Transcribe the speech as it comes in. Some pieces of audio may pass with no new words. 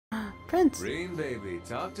Prince. Green baby,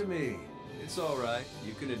 talk to me. It's alright.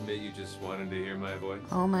 You can admit you just wanted to hear my voice.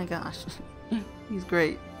 Oh my gosh. He's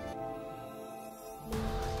great.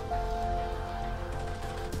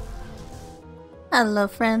 Hello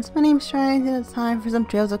friends, my name's Shine and it's time for some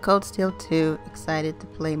Trails of Cold Steel 2. Excited to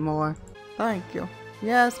play more. Thank you.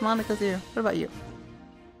 Yes, Monica's here. What about you?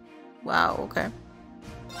 Wow, okay.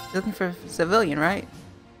 Looking for a civilian, right?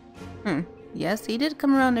 Yes, he did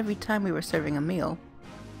come around every time we were serving a meal.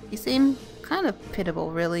 He seemed kind of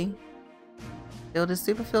pitiable, really. Filled his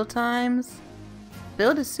soup a few times,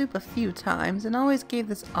 and always gave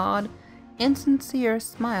this odd, insincere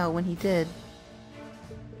smile when he did.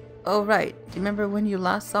 Oh right, do you remember when you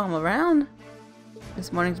last saw him around?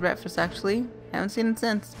 This morning's breakfast, actually. Haven't seen him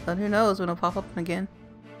since, but who knows when he'll pop up again.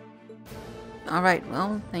 Alright,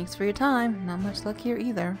 well, thanks for your time. Not much luck here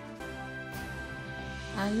either.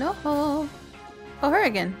 Hello. Oh, her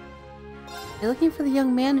again. You're looking for the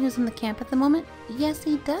young man who's in the camp at the moment? Yes,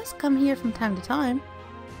 he does come here from time to time.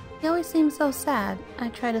 He always seems so sad. I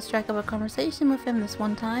tried to strike up a conversation with him this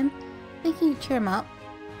one time, thinking to cheer him up.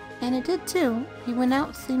 And it did too. He went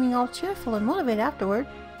out seeming all cheerful and motivated afterward.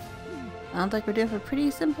 Sounds like we're dealing with a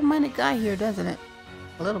pretty simple-minded guy here, doesn't it?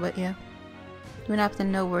 A little bit, yeah. You wouldn't happen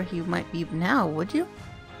to know where he might be now, would you?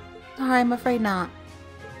 Sorry, I'm afraid not.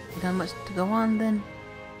 We don't have much to go on then.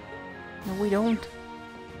 No, we don't.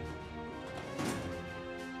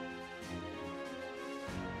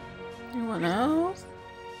 Anyone else?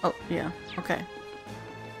 Oh, yeah. Okay.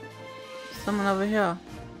 Someone over here.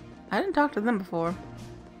 I didn't talk to them before.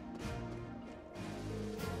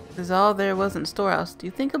 This is all there was in the storehouse. Do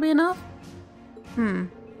you think it'll be enough?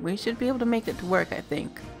 We should be able to make it to work, I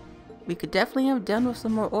think. We could definitely have done with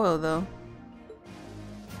some more oil, though.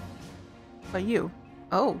 But you?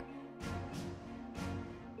 Oh.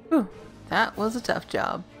 Whew. That was a tough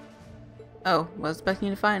job. Oh, was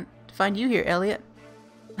expecting to find you here, Elliot.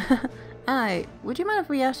 Hi, would you mind if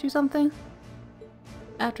we asked you something?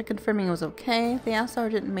 After confirming it was okay, they asked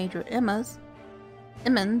Sergeant Major Emmons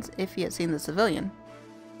if he had seen the civilian.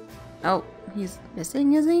 Oh, he's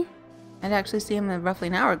missing, is he? I'd actually seen him roughly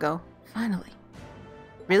an hour ago. Finally.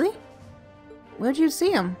 Really? Where'd you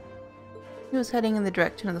see him? He was heading in the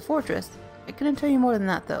direction of the fortress. I couldn't tell you more than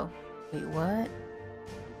that, though. Wait, what?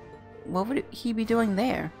 What would he be doing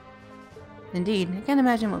there? Indeed, I can't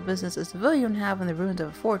imagine what business a civilian would have in the ruins of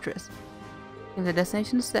a fortress. Seems the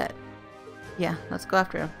destination is set. Yeah, let's go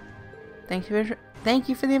after him. Thank you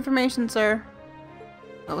for the information, sir.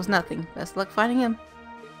 That was nothing. Best luck finding him.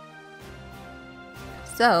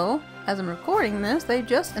 So, as I'm recording this, they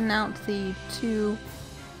just announced the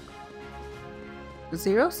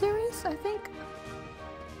 2.0 series, I think?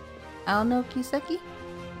 Aono Kiseki?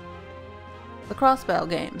 The Crossbow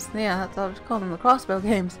games. Yeah, that's what I was calling them, the Crossbow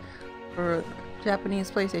games for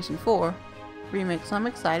Japanese PlayStation 4 remake. So I'm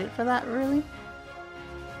excited for that, really.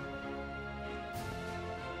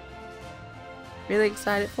 Really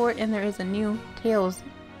excited for it, and there is a new Trails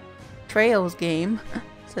game.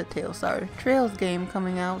 Said Tails, sorry. Trails game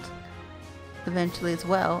coming out eventually as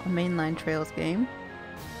well, a mainline Trails game.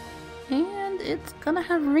 And it's gonna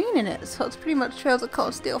have Reen in it, so it's pretty much Trails of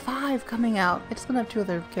Cold Steel 5 coming out. It's gonna have 2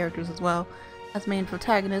 other characters as well as main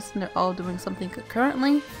protagonists, and they're all doing something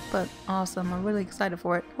concurrently, but awesome. I'm really excited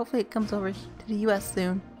for it. Hopefully it comes over to the US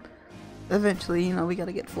soon. Eventually, you know, we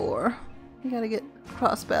gotta get 4. We gotta get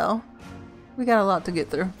Crossbow. We got a lot to get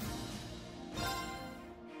through.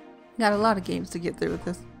 Got a lot of games to get through with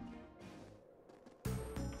this.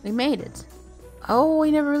 We made it. Oh,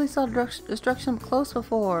 we never really saw destruction up close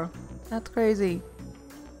before. That's crazy.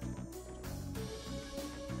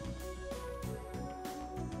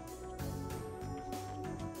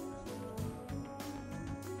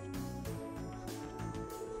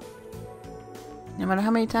 No matter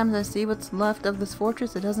how many times I see what's left of this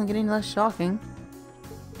fortress, it doesn't get any less shocking.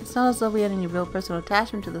 It's not as though we had any real personal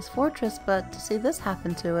attachment to this fortress, but to see this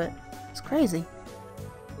happen to it, it's crazy.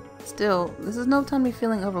 Still, this is no time to be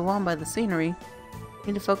feeling overwhelmed by the scenery. We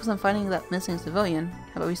need to focus on finding that missing civilian.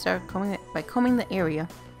 How about we start by combing the area?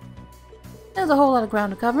 There's a whole lot of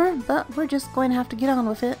ground to cover, but we're just going to have to get on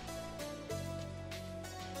with it.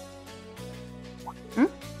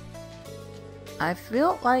 I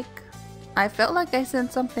felt like I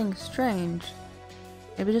sensed something strange.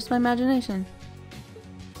 Maybe just my imagination.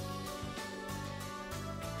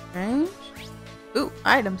 Strange? Ooh,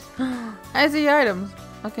 items. I see items.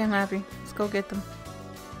 Okay, I'm happy. Let's go get them.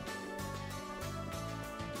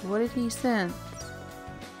 What did he sense?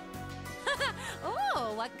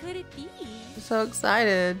 Oh, what could it be? I'm so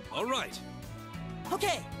excited. All right.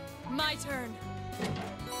 Okay, my turn.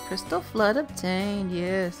 Crystal flood obtained,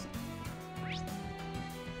 yes.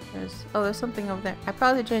 There's something over there. I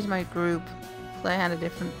probably changed my group. So I had a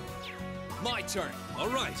different... My turn. All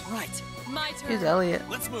right. Right. My turn. Here's Elliot.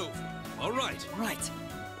 Let's move. All right. Right.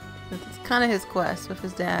 It's kind of his quest with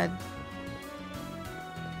his dad.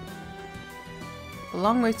 A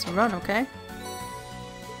long ways to run, okay?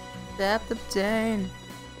 Depth obtained.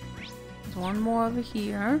 There's one more over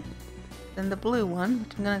here. Then the blue one,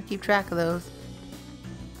 which I'm gonna keep track of those.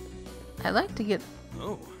 I like to get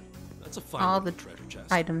Oh, that's a fine all the treasure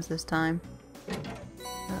chest. items this time.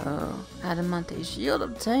 Oh, adamante shield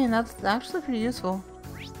obtained. That's actually pretty useful.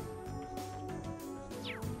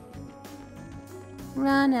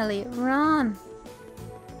 Run, Elliot, run!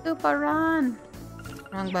 Super run!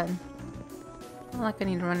 Wrong button. Not like I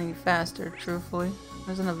need to run any faster, truthfully.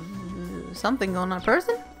 There's something going on.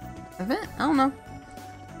 Person? Event? I don't know.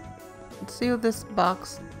 Let's see what this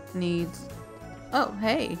box needs. Oh,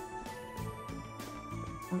 hey.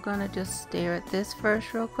 I'm gonna just stare at this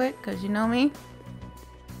first real quick, because you know me.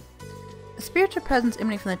 A spiritual presence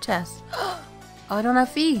emanating from the chest. Oh, I don't have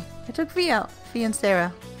Fee. I took Fee out. Fee and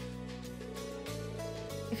Sarah.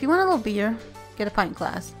 If you want a little beer, get a pint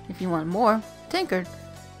glass. If you want more, tankard.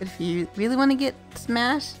 But if you really want to get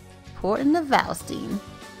smashed, pour it in the Valstein.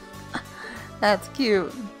 That's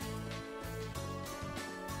cute.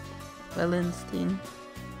 Wallenstein.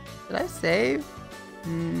 Did I save?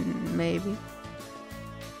 Maybe.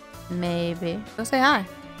 Maybe. Go say hi.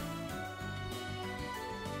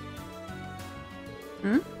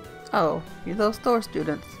 Oh, you're those store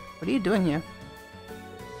students. What are you doing here?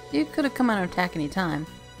 You could have come out and attack any time.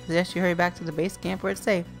 Suggest you hurry back to the base camp where it's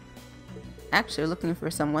safe. Actually, looking for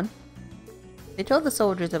someone. They told the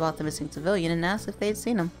soldiers about the missing civilian and asked if they'd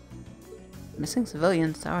seen him. Missing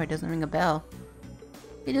civilian? Sorry, doesn't ring a bell.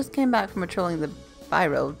 He just came back from patrolling the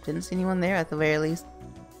byroad. Didn't see anyone there at the very least.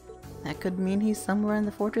 That could mean he's somewhere in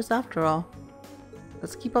the fortress after all.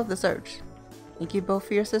 Let's keep up the search. Thank you both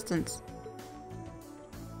for your assistance.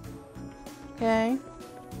 Okay.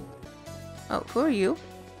 Oh, who are you?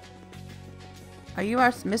 Are you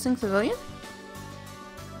our missing civilian?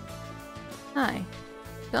 Hi.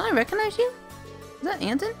 Don't I recognize you? Is that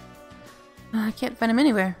Anton? I can't find him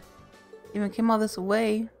anywhere. Even came all this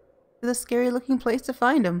way to this scary looking place to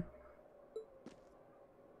find him.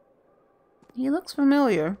 He looks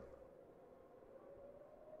familiar.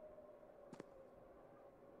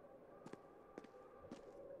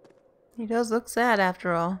 He does look sad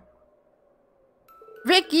after all.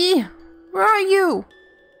 Ricky! Where are you?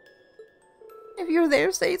 If you're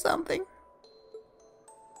there, say something.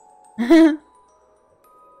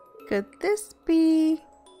 Could this be...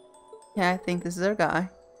 Yeah, I think this is our guy.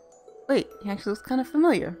 Wait, he actually looks kind of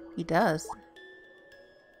familiar. He does.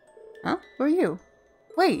 Huh? Who are you?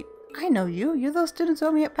 Wait, I know you. You're those students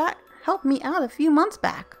who helped me out a few months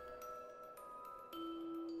back.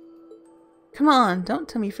 Come on, don't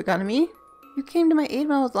tell me you've forgotten me. You came to my aid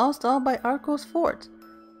when I was lost all by Arco's fort.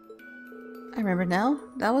 I remember now.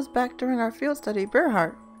 That was back during our field study at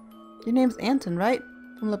Berhart. Your name's Anton, right?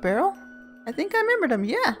 From Libero? I think I remembered him,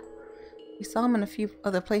 yeah. We saw him in a few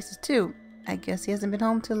other places too. I guess he hasn't been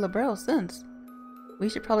home to Libero since. We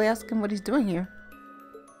should probably ask him what he's doing here.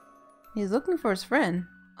 He's looking for his friend,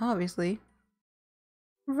 obviously.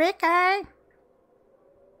 Ricky!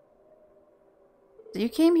 So you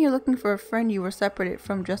came here looking for a friend you were separated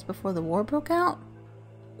from just before the war broke out?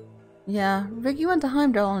 Yeah, Ricky went to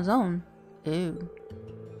Heimdall on his own. Ooh.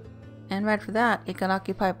 And right for that, it got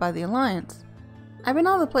occupied by the Alliance. I've been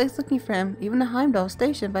all over the place looking for him, even to Heimdall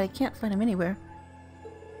Station, but I can't find him anywhere.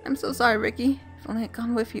 I'm so sorry, Ricky. If only I'd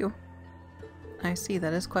gone with you. I see,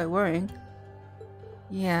 that is quite worrying.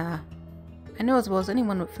 Yeah. I know as well as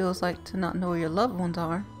anyone what it feels like to not know where your loved ones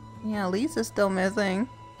are. Yeah, Elise is still missing.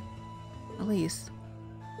 Elise.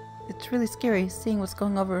 It's really scary seeing what's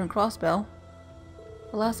going over in Crossbell.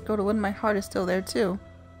 The last girl to win my heart is still there too.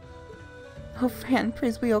 Oh, Fran,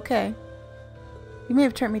 please be okay. You may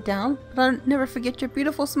have turned me down, but I'll never forget your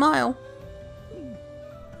beautiful smile.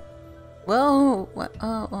 Well,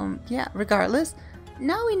 yeah, regardless.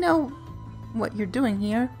 Now we know what you're doing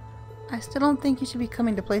here. I still don't think you should be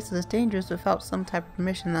coming to places as dangerous without some type of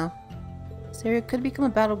permission, though. This area could become a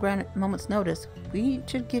battleground at a moment's notice. We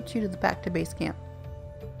should get you back to base camp.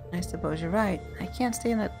 I suppose you're right. I can't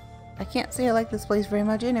say I like this place very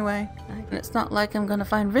much anyway. And it's not like I'm gonna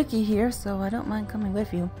find Ricky here, so I don't mind coming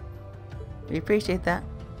with you. We appreciate that.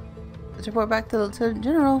 Let's report back to the Lieutenant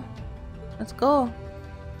General. Let's go.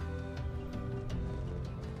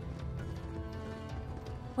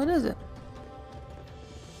 What is it?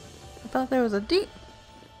 I thought there was a deep...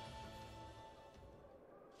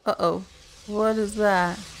 Uh-oh. What is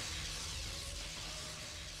that?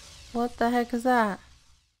 What the heck is that?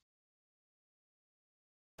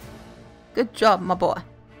 Good job, my boy.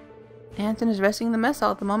 Anton is resting in the mess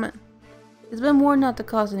hall at the moment. He's been warned not to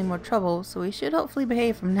cause any more trouble, so he should hopefully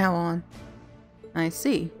behave from now on. I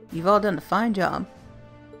see. You've all done a fine job.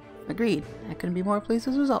 Agreed. I couldn't be more pleased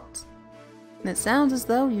with the results. And it sounds as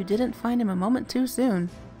though you didn't find him a moment too soon.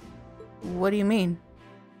 What do you mean?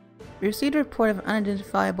 We received a report of an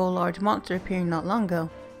unidentifiable large monster appearing not long ago.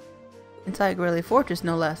 Inside Gorilla Fortress,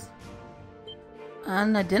 no less.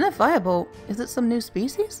 Unidentifiable? Is it some new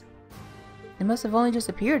species? It must have only just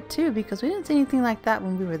appeared too, because we didn't see anything like that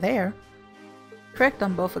when we were there. Correct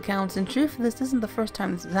on both accounts. In truth, this isn't the first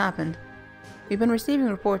time this has happened. We've been receiving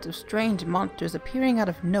reports of strange monsters appearing out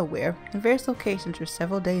of nowhere in various locations for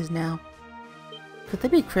several days now. Could they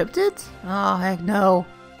be cryptids? Oh, heck no.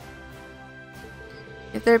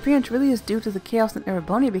 If their appearance really is due to the chaos in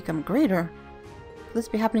Erebonia become greater, could this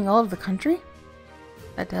be happening all over the country?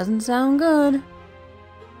 That doesn't sound good.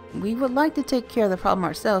 We would like to take care of the problem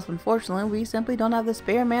ourselves, but unfortunately we simply don't have the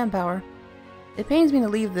spare manpower. It pains me to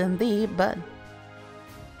leave them be, but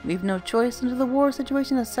we've no choice until the war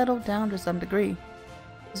situation has settled down to some degree.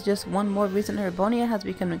 It's just one more reason Erebonia has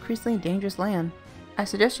become an increasingly dangerous land. I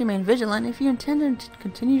suggest you remain vigilant if you intend to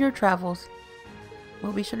continue your travels.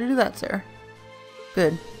 We'll be sure to do that, sir.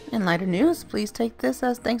 Good. In lighter news, please take this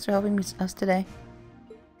as thanks for helping us today.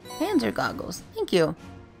 Hands or goggles. Thank you.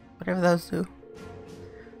 Whatever those do.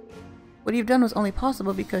 What you've done was only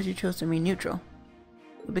possible because you chose to remain neutral.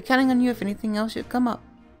 We'll be counting on you if anything else should come up.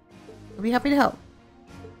 We'll be happy to help.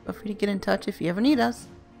 Feel free to get in touch if you ever need us.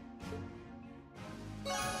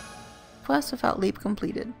 Quest without leap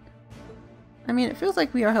completed. I mean, it feels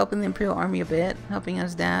like we are helping the Imperial Army a bit, helping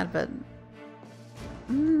us dad, but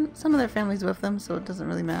some of their families with them, so it doesn't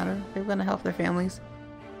really matter. They're going to help their families.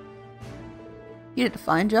 You did a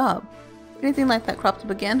fine job. If anything like that crops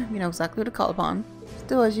up again, you know exactly who to call upon.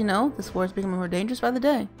 Still, as you know, this war is becoming more dangerous by the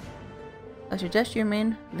day. I suggest you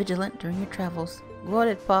remain vigilant during your travels. Got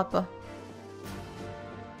it, Papa.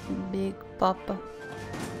 Big Papa.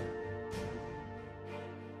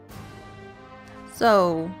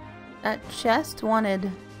 So, that chest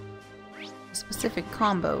wanted a specific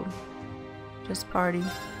combo. Just party.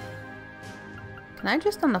 Can I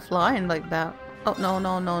just on the fly and like that? Oh, no.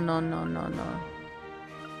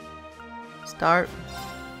 Start.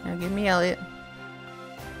 Now give me Elliot.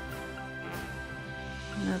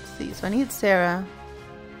 Let's see. So I need Sarah.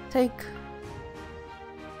 Take.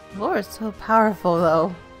 Laura's so powerful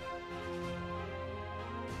though.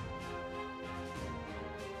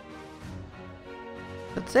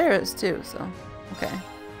 But Sarah is too, so. Okay.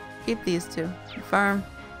 Keep these two. Confirm.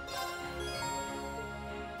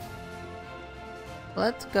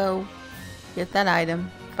 Let's go get that item,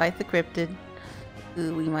 fight the cryptid.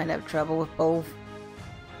 Ooh, we might have trouble with both.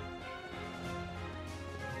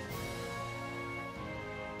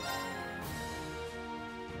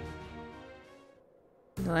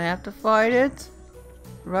 Do I have to fight it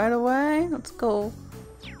right away? Let's go.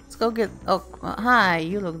 Let's go get. Oh, hi.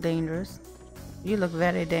 You look dangerous. You look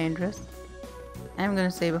very dangerous. I'm gonna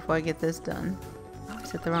say before I get this done. I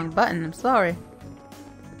hit the wrong button. I'm sorry.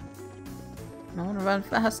 I want to run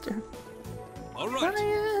faster. All right.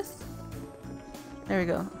 Yes. There we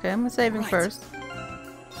go. Okay, I'm saving first.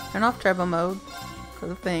 Turn off turbo mode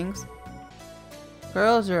because of things.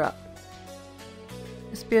 Girls, you're up.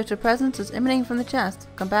 The spiritual presence is emanating from the chest.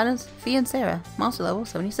 Combatants, Fee and Sarah. Monster level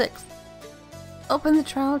 76. Open the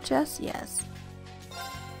trial chest? Yes.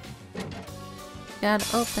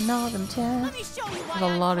 Gotta open all them chests. There's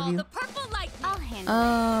a lot of you.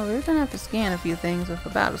 We're gonna have to scan a few things with a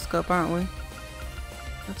battle scope, aren't we?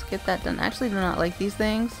 Let's get that done. Actually, do not like these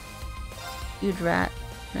things. Huge rat.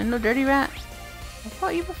 And no dirty rat. I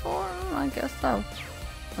fought you before? I guess so.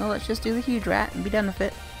 Well, let's just do the huge rat and be done with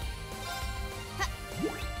it.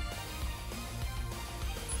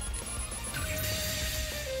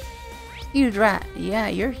 Huge rat. Yeah,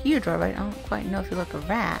 you're huge, alright. I don't quite know if you look a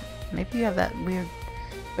rat. Maybe you have that weird...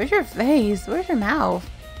 Where's your face? Where's your mouth?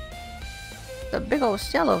 The big old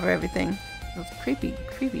shell over everything. Those creepy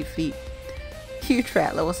feet. Huge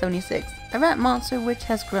rat, level 76. A rat monster which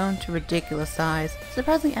has grown to ridiculous size.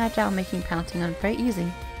 Surprisingly agile, making pouncing on prey easy.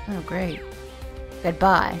 Oh, great.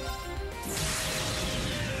 Goodbye.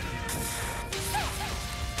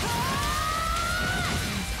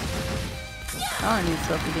 Oh, I need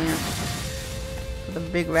Sophie dance. For the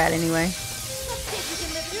big rat anyway.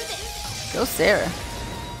 Go Sarah.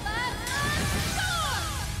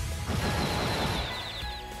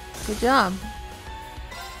 Good job.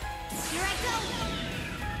 Here I go.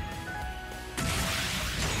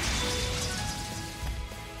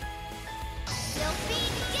 Sophie,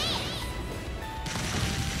 dance.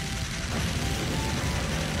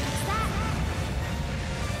 What's that?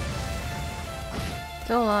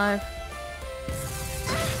 Still alive.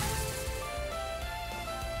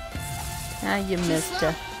 Ah, you missed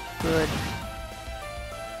her. Good.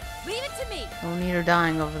 Leave it to me. Don't need her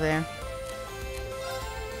dying over there.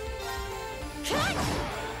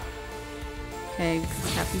 Okay,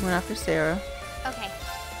 happy went after Sarah. Okay.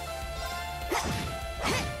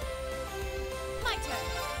 My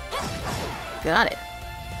turn. Got it.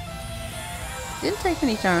 Didn't take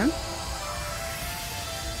any turns.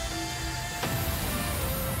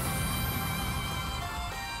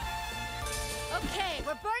 Okay,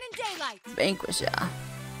 we're burning daylight. Vanquish ya.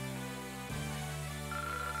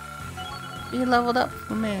 You leveled up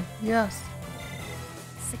for me. Yes.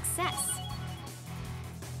 Success.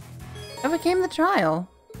 Overcame the trial.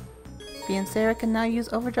 Vivi and Sarah can now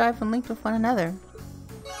use overdrive when linked with one another.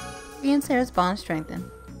 Vivi and Sarah's bond strengthened.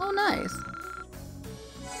 Oh, nice.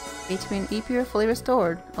 HP and EP are fully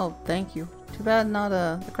restored. Oh, thank you. Too bad not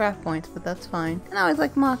the craft points, but that's fine. And I always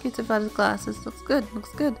like Maki to fight his glasses. Looks good,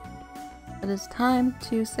 looks good. But it's time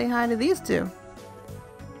to say hi to these two.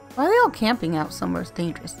 Why are they all camping out somewhere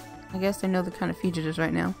dangerous? I guess they know they're kind of fugitives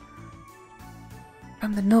right now.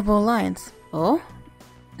 From the Noble Alliance. Oh?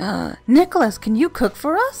 Nicolas, can you cook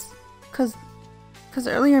for us? Cause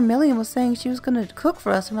earlier Million was saying she was gonna cook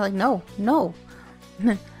for us, and we're like, no.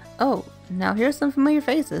 Oh, now here's some familiar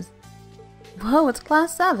faces. Whoa, it's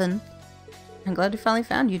Class 7. I'm glad we finally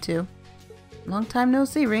found you two. Long time no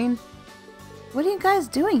see, Reen. What are you guys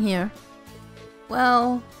doing here?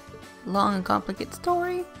 Well, long and complicated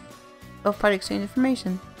story. Both parties exchange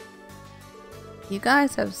information. You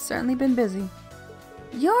guys have certainly been busy.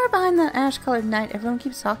 You're behind that ash-colored knight everyone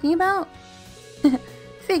keeps talking about?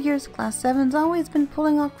 Figures, Class 7's always been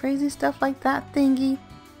pulling off crazy stuff like that thingy.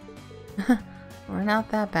 We're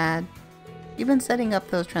not that bad. You've been setting up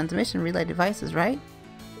those transmission relay devices, right?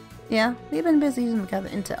 Yeah, we've been busy using them to gather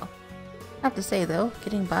intel. I have to say though,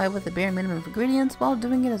 getting by with the bare minimum of ingredients while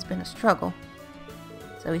doing it has been a struggle.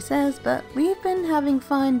 So he says, but we've been having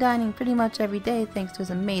fine dining pretty much every day thanks to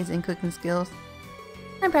his amazing cooking skills.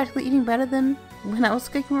 I'm practically eating better than when I was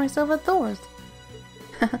cooking myself at Thor's.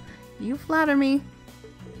 You flatter me.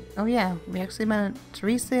 Oh yeah, we actually met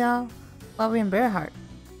Teresa while we were in Bearheart.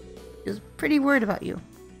 She was pretty worried about you.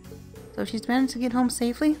 So if she's managed to get home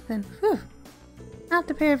safely, then whew. I'll have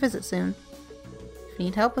to pay her a visit soon. If you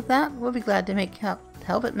need help with that, we'll be glad to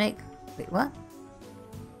Wait, what?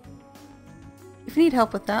 If you need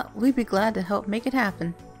help with that, we'd be glad to help make it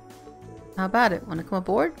happen. How about it? Want to come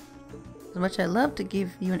aboard? As much as I'd love to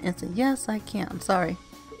give you an instant yes, I can't. I'm sorry.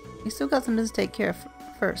 We still got some business to take care of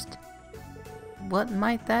first. What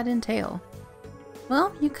might that entail?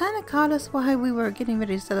 Well, you kind of caught us while we were getting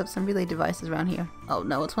ready to set up some relay devices around here. Oh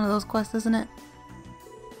no, it's one of those quests, isn't it?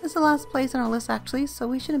 It's the last place on our list actually, so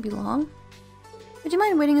we shouldn't be long. Would you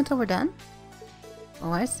mind waiting until we're done?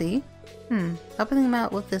 Oh, I see. Helping them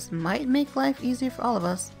out with this might make life easier for all of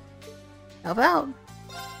us. Help out?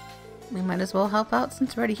 We might as well help out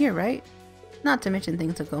since we're already here, right? Not to mention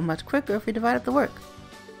things will go much quicker if we divide up the work.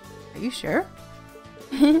 Are you sure?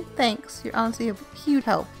 Thanks, you're honestly a huge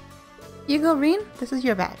help. You go, Reen, this is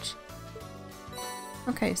your badge.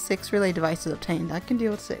 Okay, 6 relay devices obtained. I can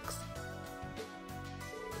deal with 6.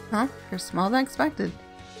 Huh? You're smaller than expected.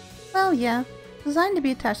 Well, yeah. Designed to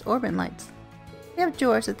be attached to orbit lights. We have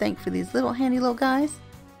George to thank for these handy little guys.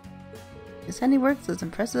 His handiwork's as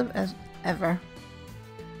impressive as ever.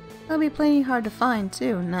 They'll be plenty hard to find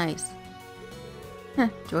too. Nice.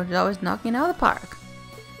 George is always knocking it out of the park.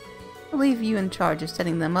 I'll leave you in charge of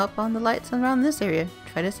setting them up on the lights around this area.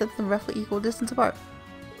 Try to set them roughly equal distance apart.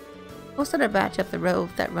 We'll set our batch up the road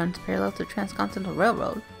that runs parallel to the Transcontinental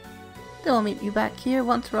Railroad. Then we'll meet you back here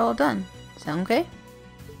once we're all done. Sound okay?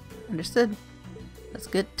 Understood. Let's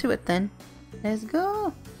get to it then. Let's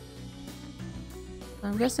go!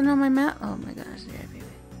 I'm guessing on my map. Oh my gosh, yeah, baby.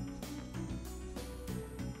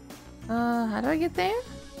 How do I get there?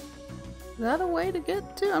 Is that a way to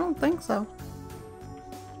get to? I don't think so.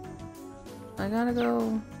 I gotta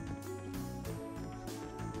go.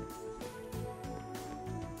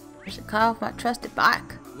 I should call off my trusted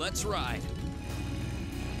bike. Let's ride.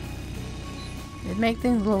 It'd make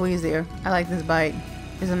things a little easier. I like this bike.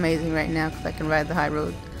 It's amazing right now because I can ride the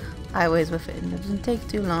highways with it, and it doesn't take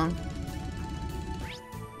too long.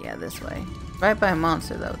 Yeah, this way. Right by a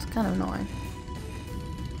monster though. It's kind of annoying.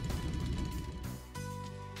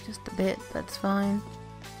 Just a bit, but it's fine.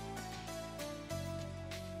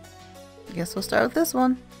 I guess we'll start with this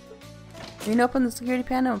one. We can open the security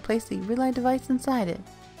panel and place the relay device inside it.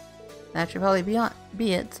 That should probably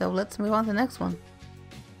be it, so let's move on to the next one.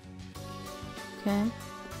 Okay.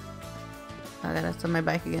 I gotta start my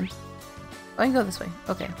bike again. Oh, I can go this way.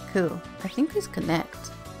 Okay, cool. I think these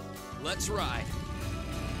connect. Let's ride.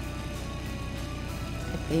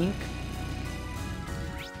 I think.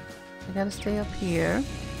 I gotta stay up here.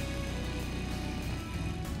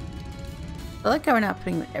 I like how we're not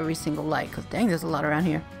putting every single light, because dang, there's a lot around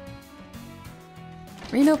here.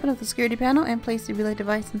 Open up the security panel and place the relay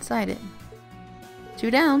device inside it.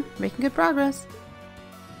 2 down, making good progress.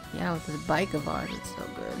 Yeah, with this bike of ours, it's so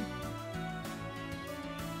good.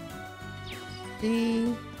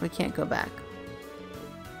 See, we can't go back.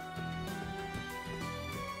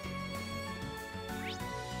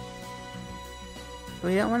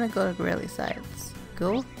 We don't want to go to Gorelli's side. Let's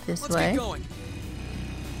go this Let's way. get going.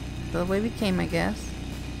 Go the way we came, I guess.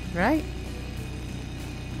 Right?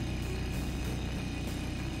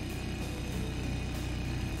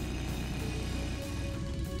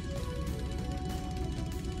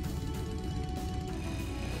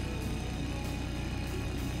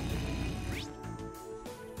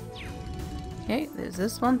 Okay, there's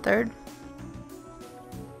this one, third.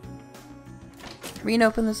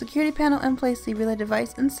 Open the security panel and place the relay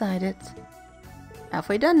device inside it.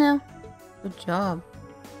 Halfway done now. Good job.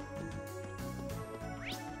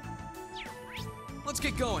 Let's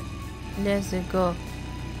get going. Let's go.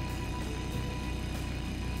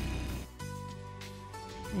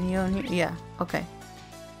 Any on here? Yeah, okay.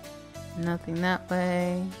 Nothing that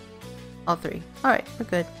way. All 3. Alright, we're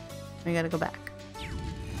good. We gotta go back.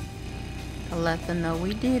 I'll let them know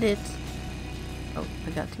we did it. Oh,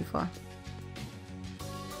 I got too far.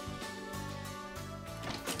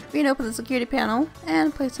 Open the security panel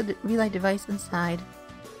and place the relay device inside.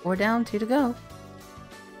 4 down, 2 to go.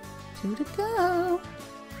 2 to go.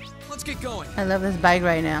 Let's get going. I love this bike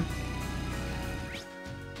right now.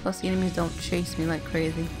 Plus the enemies don't chase me like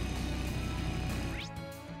crazy.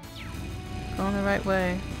 Going the right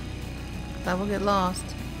way. 'Cause I will get lost.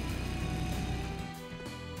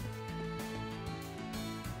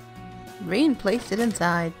 Rain placed it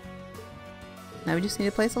inside. Now we just need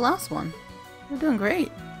to place the last one. We're doing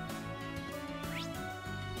great.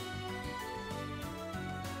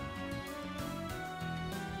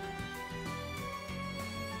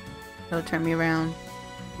 It'll turn me around.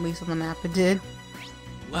 At least on the map it did.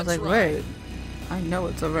 I was like, wait, I know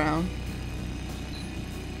it's around.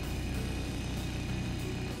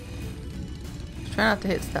 Try not to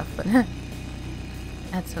hit stuff, but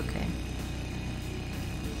that's okay.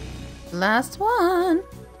 Last one!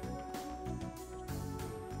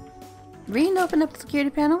 Open up the security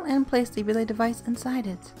panel and place the relay device inside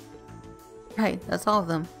it. Right, that's all of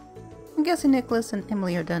them. I'm guessing Nicolas and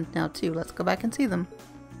Emily are done now too. Let's go back and see them.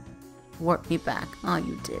 Warp me back. Oh,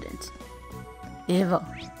 you didn't. Evil.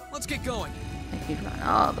 Let's get going. Make me run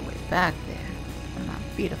all the way back there. For my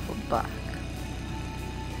beautiful bike.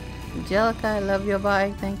 Angelica, I love your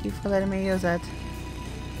bike. Thank you for letting me use it.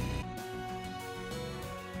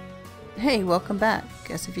 Hey, welcome back.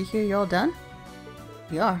 Guess if you're here, you're all done?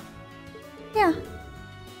 We are. Yeah.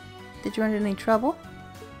 Did you run into any trouble?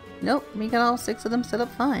 Nope, we got all 6 of them set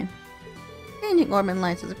up fine. Changing orbit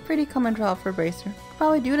lights is a pretty common job for a bracer. I'll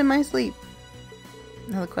probably do it in my sleep.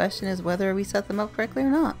 Now the question is whether we set them up correctly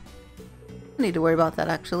or not. No need to worry about that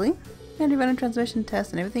actually. Already run a transmission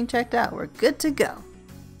test and everything checked out. We're good to go.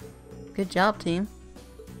 Good job, team.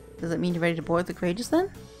 Does it mean you're ready to board the Courageous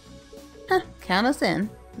then? Huh, count us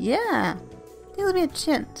in. Yeah. Things will be a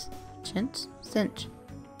cinch. Things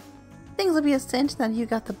will be a cinch that you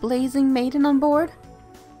got the Blazing Maiden on board.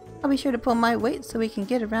 I'll be sure to pull my weight so we can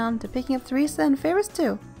get around to picking up Teresa and Ferris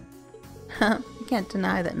too. You can't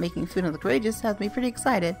deny that making food on the Courageous has me pretty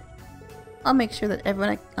excited. I'll make sure that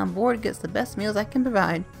everyone on board gets the best meals I can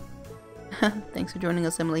provide. Thanks for joining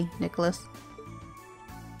us, Emily, Nicolas.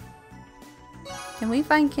 Can we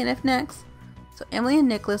find Kenneth next? So Emily and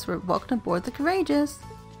Nicolas were welcomed aboard the Courageous.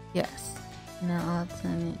 Yes. Now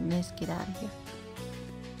let's get out of here.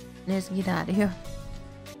 Let's get out of here.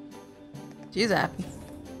 She's happy.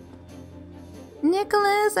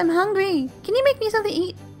 Nicolas, I'm hungry. Can you make me something to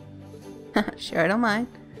eat? Sure, I don't mind.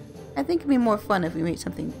 I think it'd be more fun if we made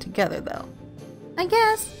something together, though. I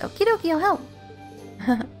guess. Okie dokie, I'll help.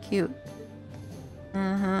 Cute.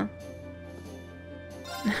 I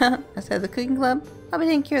said the cooking club. I'll be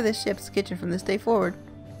taking care of this ship's kitchen from this day forward.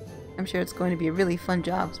 I'm sure it's going to be a really fun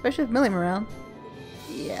job, especially with Millie around.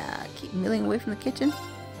 Yeah, keep Millie away from the kitchen.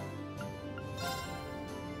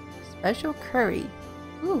 Special curry.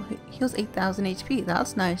 Ooh, heals 8,000 HP.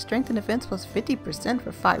 That's nice. Strength and defense plus 50%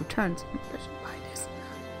 for 5 turns. I should buy this.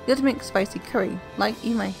 The ultimate spicy curry. Like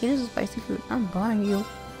eat my haters of spicy food. I'm buying you.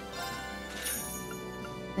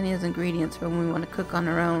 And he has ingredients for when we want to cook on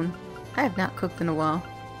our own. I have not cooked in a while.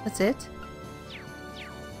 That's it.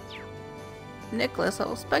 Nicolas, I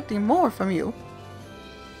was expecting more from you.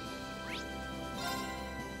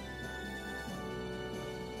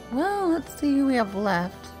 Well, let's see who we have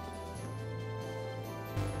left.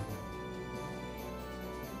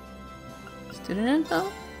 Student info?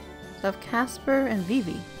 So I have Casper and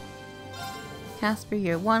Vivi. Casper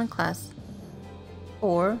year 1, class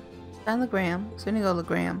 4. Stan Legram. So we're gonna go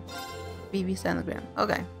Legram. Vivi Stan Legram.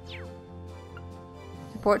 Okay.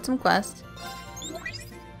 Support some quests.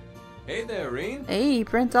 Hey there, Reen. Hey,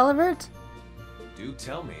 Prince Olivert. Do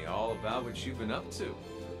tell me all about what you've been up to.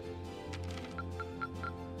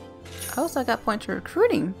 Also, I got points for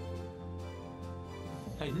recruiting.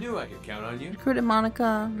 I knew I could count on you. Recruited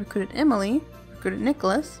Monica, recruited Emily, recruited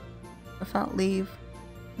Nicolas, without leave,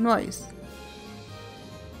 noise.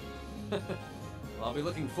 I'll be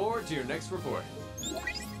looking forward to your next report.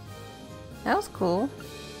 That was cool.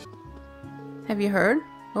 Have you heard?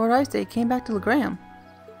 Lord Iceday came back to Legram.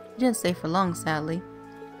 He didn't stay for long, sadly.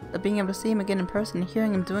 But being able to see him again in person and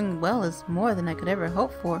hearing him doing well is more than I could ever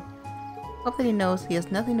hope for. Hope that he knows he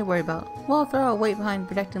has nothing to worry about. We'll throw a weight behind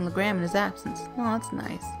protecting Legram in his absence. Oh, that's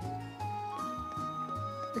nice.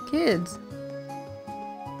 The kids.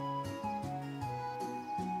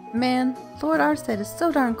 Man, Lord Arstead is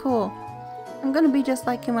so darn cool. I'm gonna be just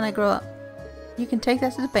like him when I grow up. You can take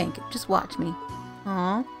that to the bank. Just watch me.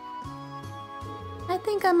 Aww. I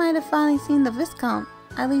think I might have finally seen the Viscount.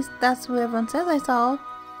 At least that's what everyone says I saw.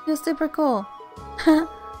 He was super cool.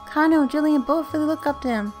 Kano and Jillian both really look up to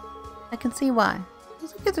him. I can see why.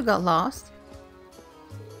 Those kids who got lost.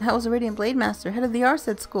 That was a Radiant Blade Master, head of the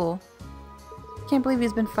Arstead school. Can't believe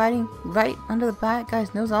he's been fighting right under the bad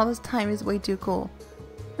guy's nose all this time. He's way too cool.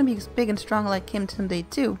 I'm gonna be big and strong like him someday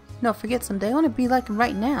too. No, forget someday. I want to be like him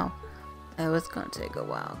right now. Oh, it's gonna take a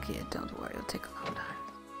while, kid. Don't worry, it'll take a long time.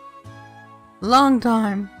 Long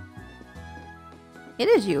time. It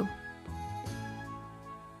is you.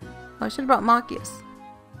 Oh, I should have brought Machias.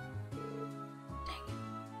 Dang it.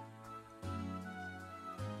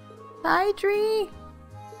 Paitry!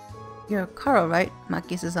 You're Carl, right?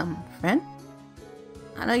 Machias is friend?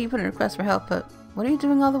 I know you put in a request for help, but what are you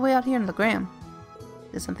doing all the way out here in Legram?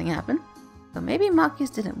 Did something happen? So maybe Machias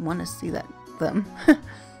didn't want to see them.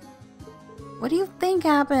 What do you think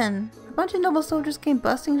happened? A bunch of noble soldiers came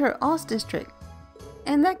busting to our Ost district.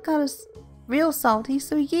 And that got us real salty,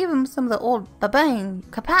 so we gave them some of the old babang,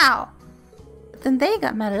 kapow. But then they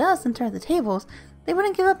got mad at us and turned the tables. They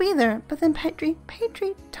wouldn't give up either, but then Paitry,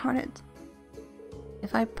 darn it.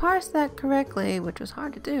 If I parsed that correctly, which was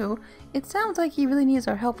hard to do, it sounds like he really needs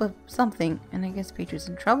our help with something, and I guess Paitry's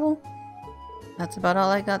in trouble? That's about all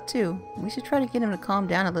I got too. We should try to get him to calm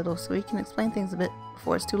down a little so he can explain things a bit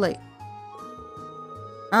before it's too late.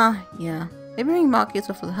 Yeah. Maybe bring Machias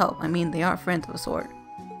with the help. I mean, they are friends of a sort.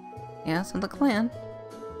 Yeah, so the clan.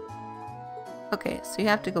 Okay, so you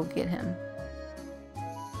have to go get him.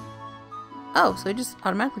 Oh, so he just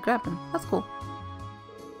automatically grabbed him. That's cool.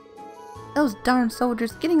 Those darn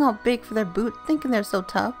soldiers getting all big for their boot, thinking they're so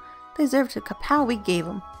tough. They deserve the kapow we gave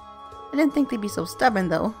them. I didn't think they'd be so stubborn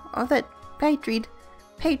though, or that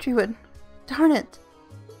Paitry would. Darn it.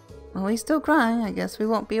 Well, he's still crying. I guess we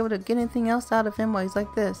won't be able to get anything else out of him while he's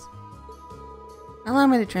like this. Allow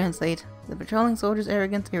me to translate. The patrolling soldiers'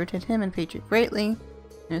 arrogance irritated him and Paitry greatly.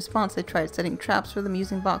 In response, they tried setting traps for them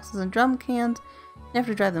using boxes and drum cans in order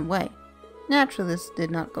to drive them away. Naturally, this did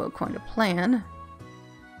not go according to plan,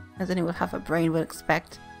 as anyone with half a brain would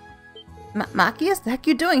expect. Machias, the heck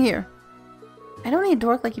are you doing here? I don't need a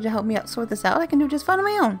dork like you to help me sort this out. I can do just fine on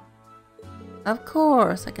my own. Of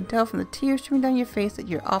course, I can tell from the tears streaming down your face that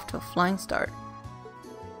you're off to a flying start.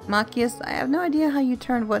 Machias, I have no idea how you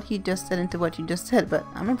turned what he just said into what you just said, but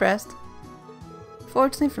I'm impressed.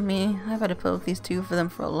 Fortunately for me, I've had to put with these two for them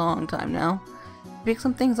for a long time now. Pick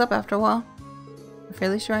some things up after a while. I'm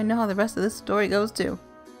fairly sure I know how the rest of this story goes too.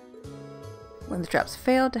 When the traps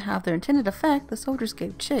failed to have their intended effect, the soldiers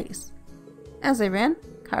gave chase. As they ran,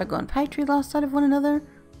 Kargos and Paitry lost sight of one another,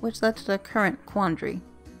 which led to the current quandary.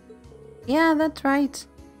 Yeah, that's right.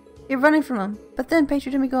 You're running from him, but then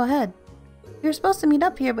Paitry didn't go ahead. You were supposed to meet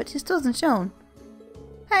up here, but she still isn't shown.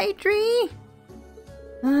 Paitry!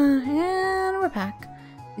 And we're back.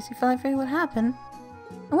 At least we finally figured what happened.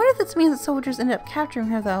 I wonder if this means that soldiers ended up capturing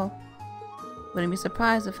her, though. Wouldn't be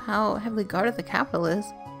surprised of how heavily guarded the capital is.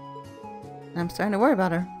 I'm starting to worry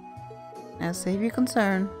about her. As save your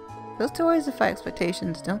concern. Those two always defy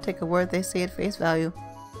expectations. Don't take a word they say at face value.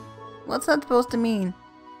 What's that supposed to mean?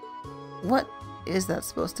 What is that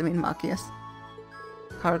supposed to mean, Machias?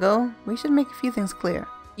 Kargos, we should make a few things clear.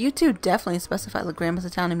 You two definitely specified Legram as a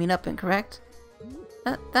town to meet up in, correct?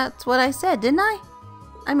 That's what I said, didn't I?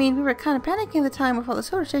 I mean, we were kind of panicking at the time with all the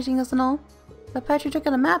soldiers chasing us and all. But Paitry took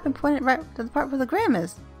out a map and pointed right to the part where the gram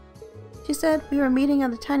is. She said we were meeting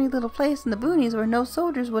at a tiny little place in the boonies where no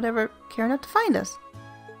soldiers would ever care enough to find us.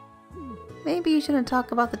 Maybe you shouldn't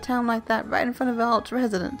talk about the town like that right in front of all its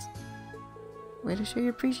residents. Way to show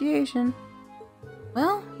your appreciation.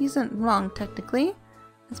 Well, he isn't wrong technically.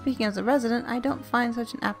 And speaking as a resident, I don't find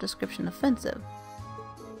such an apt description offensive.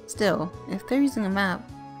 Still, if they're using a map,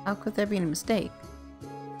 how could there be a mistake?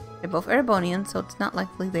 They're both Erebonians, so it's not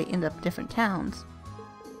likely they end up in different towns.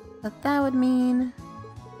 But that would mean...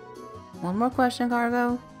 One more question,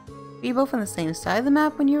 Kargo. Were you both on the same side of the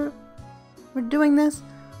map when you were doing this?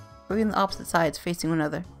 Or were you on the opposite sides, facing one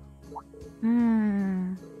another?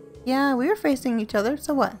 Yeah, we were facing each other,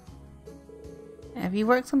 so what? Have you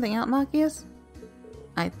worked something out, Machias?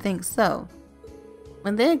 I think so.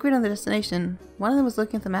 When they agreed on the destination, one of them was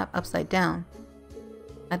looking at the map upside down.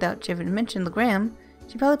 I doubt she ever mentioned the gram.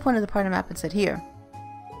 She probably pointed to the part of the map and said here.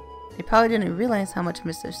 They probably didn't realize how much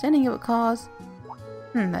misunderstanding it would cause.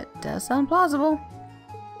 That does sound plausible.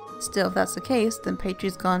 Still, if that's the case, then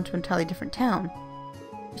Paitry's gone to an entirely different town.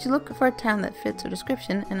 We should look for a town that fits her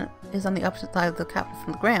description and is on the opposite side of the capital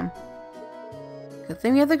from the gram. Good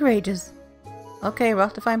thing we have the Garages. Okay, we're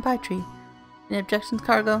off to find Paitry. Any objections,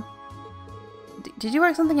 Kargo? Did you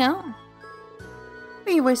work something out? What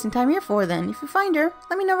are you wasting time here for then? If you find her,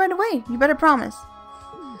 let me know right away. You better promise.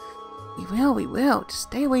 We will. Just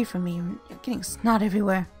stay away from me. You're getting snot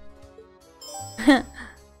everywhere.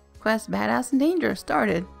 Quest Badass and Danger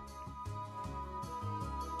started.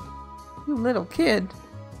 You little kid.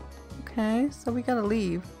 Okay, so we gotta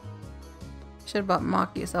leave. Should have bought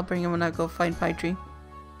Machias. I'll bring him when I go find Paitry.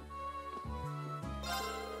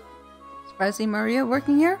 Surprised to see Maria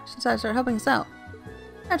working here? She decided to start helping us out.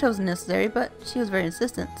 I told it wasn't necessary, but she was very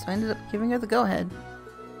insistent, so I ended up giving her the go-ahead.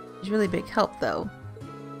 She's really big help, though.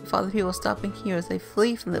 If other people stop thinking here as they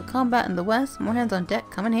flee from the combat in the west, more hands on deck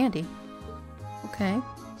come in handy. Okay.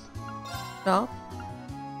 Stop.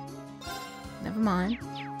 Never mind.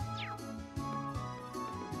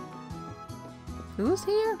 Who's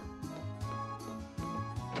here?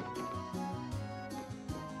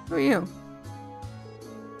 Who are you?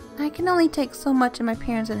 I can only take so much of my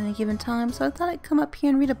parents at any given time, so I thought I'd come up here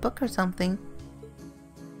and read a book or something.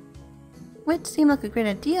 Which seemed like a great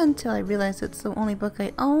idea until I realized it's the only book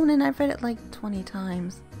I own and I've read it like 20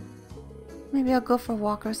 times. Maybe I'll go for a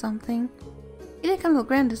walk or something. It did come to the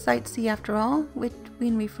grand to sightsee after all, which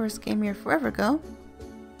when we first came here forever ago.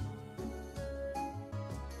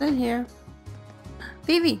 In here.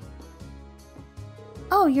 Vivi!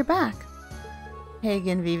 Oh, you're back. Hey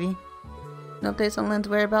again, Vivi. No updates on Lynn's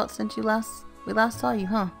whereabouts since we last saw you,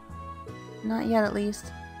 huh? Not yet, at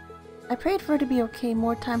least. I prayed for her to be okay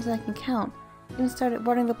more times than I can count. Even started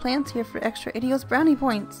watering the plants here for extra Idios brownie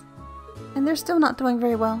points. And they're still not doing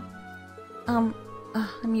very well. I'm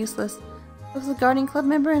useless. I was a Guardian Club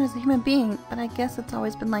member and as a human being, but I guess it's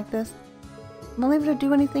always been like this. I'm unable to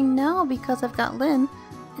do anything now because I've got Lynn,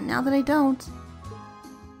 and now that I don't...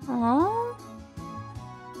 Aww?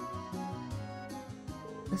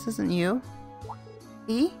 This isn't you?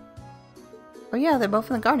 E? Oh yeah, they're both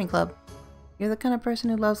in the Guardian Club. You're the kind of person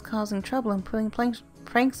who loves causing trouble and putting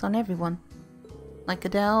pranks on everyone. Like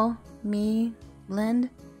Adele, me, Lynn,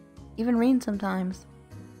 even Reen sometimes.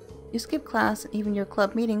 You skip class and even your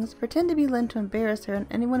club meetings, pretend to be Lynn to embarrass her and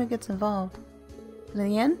anyone who gets involved. But in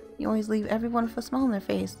the end, you always leave everyone with a smile on their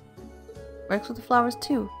face. Works with the flowers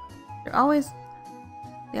too. They always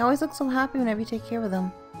look so happy whenever you take care of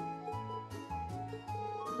them.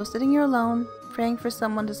 So sitting here alone, praying for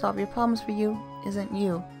someone to solve your problems for you, isn't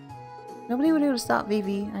you. Nobody would be able to stop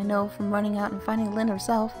Vivi, I know, from running out and finding Lynn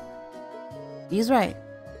herself. He's right.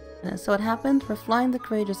 And so it happened, we're flying the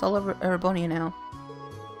Courageous all over Erebonia now.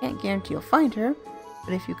 Can't guarantee you'll find her,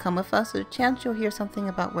 but if you come with us, there's a chance you'll hear something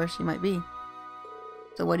about where she might be.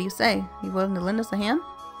 So what do you say? You willing to lend us a hand?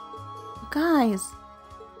 Oh, guys!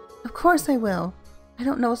 Of course I will. I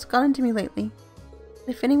don't know what's gotten into me lately.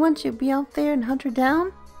 But if anyone should be out there and hunt her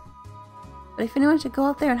down... But if anyone should go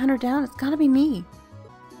out there and hunt her down, it's gotta be me.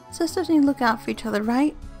 Sisters need to look out for each other,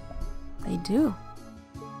 right? They do.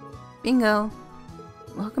 Bingo.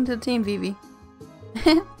 Welcome to the team, Vivi.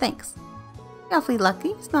 Thanks. You're awfully lucky.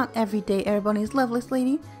 It's not every day Erebonia's loveliest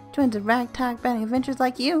lady joins a ragtag banding adventures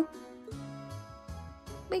like you.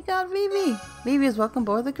 We got Vivi. Vivi is welcome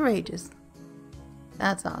aboard the Courageous.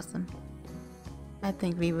 That's awesome. I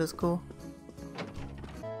think Vivi was cool.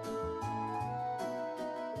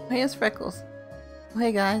 Oh, here's Freckles. Oh,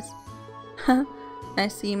 hey guys.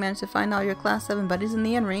 Nice to see you managed to find all your Class 7 buddies in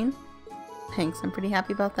the Ymir. Thanks, I'm pretty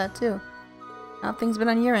happy about that too. How have things been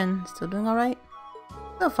on your end? Still doing alright?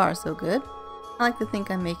 So far, so good. I like to think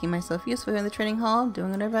I'm making myself useful here in the training hall, doing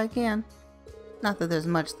whatever I can. Not that there's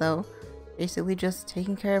much though. Basically just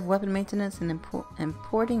taking care of weapon maintenance and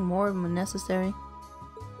importing more when necessary.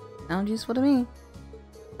 Sounds useful to me.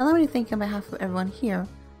 Allow me to think on behalf of everyone here.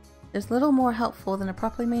 There's little more helpful than a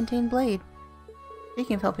properly maintained blade.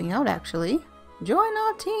 Speaking of helping out actually, join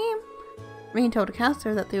our team! Rean told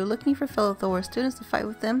Casper that they were looking for fellow Thor students to fight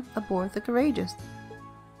with them aboard the Courageous.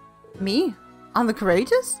 Me? On the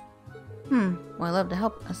Courageous? Well, I'd love to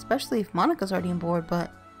help, especially if Monica's already on board,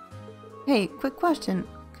 but... Hey, quick question.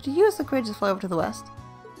 Could you use the Courageous to fly over to the west?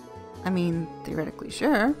 I mean, theoretically,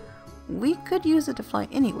 sure. We could use it to fly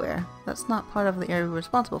anywhere. That's not part of the area we're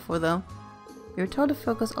responsible for, though. We were told to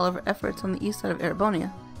focus all of our efforts on the east side of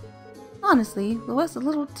Erebonia. Honestly, the west is a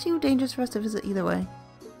little too dangerous for us to visit either way.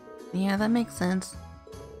 Yeah, that makes sense.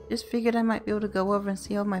 Just figured I might be able to go over and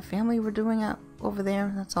see how my family were doing out over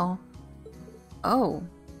there, that's all. Oh,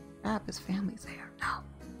 crap, his family's there. No.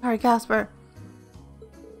 Sorry, Casper.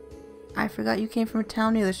 I forgot you came from a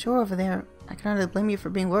town near the shore over there. I can hardly blame you for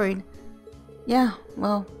being worried. Yeah,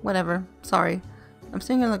 well, whatever. Sorry. I'm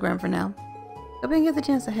staying on the ground for now. Hope I can get the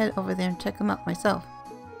chance to head over there and check them out myself.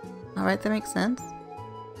 Alright, that makes sense.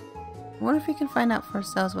 I wonder if we can find out for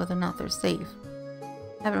ourselves whether or not they're safe.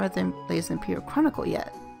 I haven't read the latest Imperial Chronicle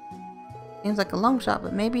yet. Seems like a long shot,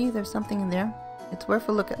 but maybe there's something in there. It's worth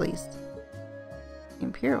a look at least.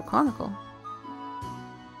 Imperial Chronicle?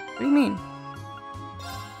 What do you mean?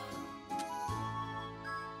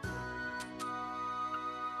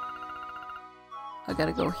 I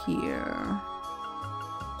gotta go here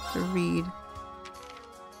to read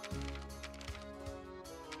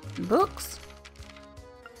books.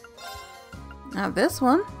 Now this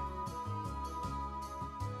one.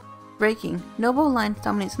 Breaking. Noble Alliance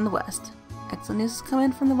dominates in the west. Excellent news has come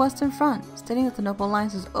in from the Western Front, stating that the Noble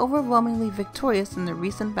Alliance is overwhelmingly victorious in the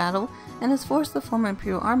recent battle and has forced the former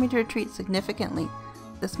Imperial Army to retreat significantly.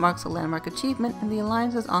 This marks a landmark achievement in the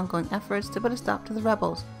Alliance's ongoing efforts to put a stop to the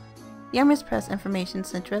rebels. The Army's Press Information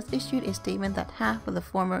Center has issued a statement that half of the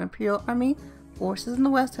former Imperial Army forces in the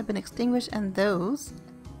west have been extinguished and those...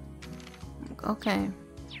 Okay.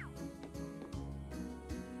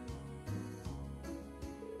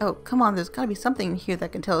 Oh, come on, there's gotta be something here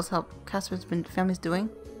that can tell us how Casper's family's doing.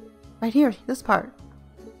 Right here, this part.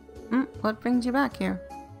 What brings you back here?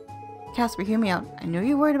 Casper, hear me out. I know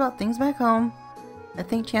you're worried about things back home. I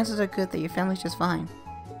think chances are good that your family's just fine.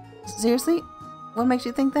 Seriously? What makes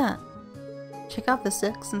you think that? Check out the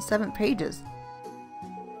 6th and 7th pages.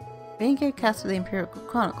 Rean gave Casper the Imperial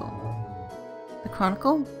Chronicle. The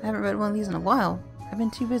Chronicle? I haven't read one of these in a while. I've been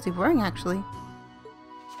too busy worrying, actually.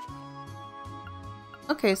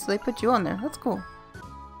 Okay, so they put you on there. That's cool.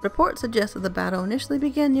 Reports suggest that the battle initially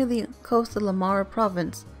began near the coast of Lamara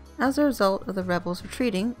province. As a result of the rebels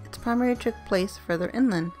retreating, its primary took place further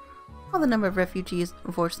inland. While the number of refugees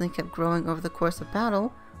unfortunately kept growing over the course of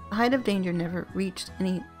battle, the height of danger never reached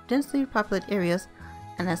any densely populated areas,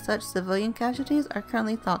 and as such, civilian casualties are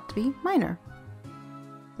currently thought to be minor.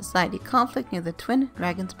 Society conflict near the Twin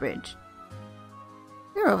Dragons Bridge.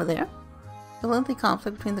 You're over there. The lengthy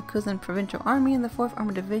conflict between the Kuzan Provincial Army and the 4th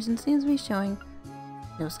Armored Division seems to be showing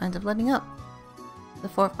no signs of letting up. The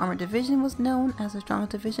 4th Armored Division was known as the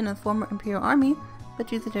strongest division of the former Imperial Army, but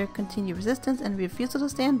due to their continued resistance and refusal to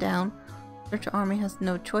stand down, the Provincial Army has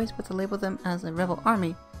no choice but to label them as a rebel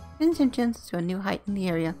army, with intentions to a new height in the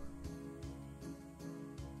area.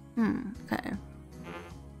 Okay.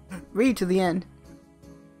 Read to the end.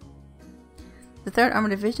 The 3rd Armored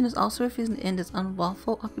Division is also refusing to end its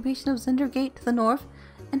unlawful occupation of Zinder Gate to the north,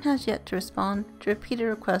 and has yet to respond to repeated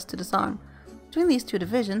requests to disarm. Between these two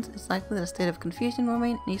divisions, it's likely that a state of confusion will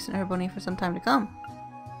remain in eastern Erebonia for some time to come.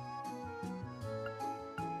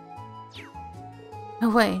 No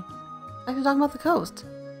way. I was talking about the coast.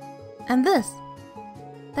 And this.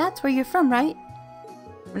 That's where you're from, right?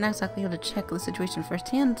 We're not exactly able to check the situation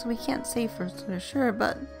firsthand, so we can't say for sure,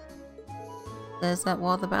 but... says that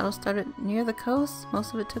while the battle started near the coast,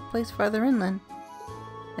 most of it took place farther inland.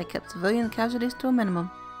 That kept civilian casualties to a minimum.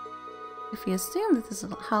 If we assume that this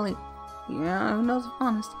is highly... yeah, who knows if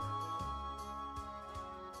honest.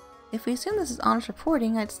 If we assume this is honest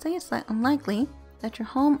reporting, I'd say it's unlikely that your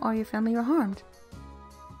home or your family were harmed.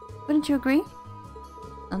 Wouldn't you agree?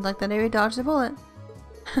 Sounds like that area dodged a bullet.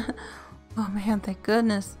 Oh man, thank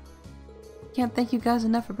goodness. Can't thank you guys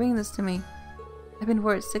enough for bringing this to me. I've been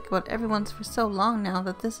worried sick about everyone's for so long now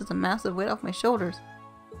that this is a massive weight off my shoulders.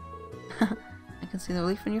 I can see the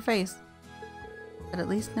relief in your face. But at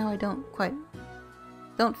least now I don't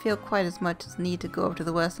feel quite as much as need to go over to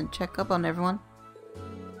the west and check up on everyone.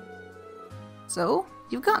 So,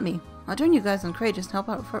 you've got me. I'll join you guys on Courageous and help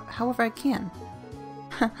out however I can.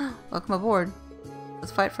 Welcome aboard.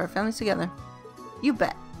 Let's fight for our families together. You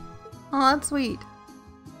bet. Aw, that's sweet.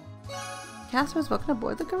 Casper's welcome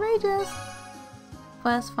aboard the Courageous.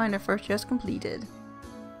 Quest Finder first just completed.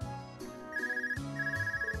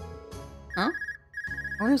 Huh? I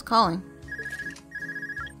wonder who's calling.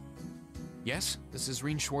 Yes, this is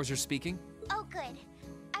Reen Schwarzer speaking. Oh, good.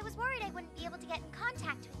 I was worried I wouldn't be able to get in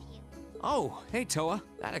contact with you. Oh, hey Toa.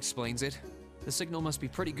 That explains it. The signal must be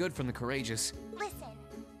pretty good from the Courageous. Listen,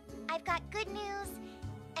 I've got good news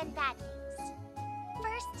and bad news.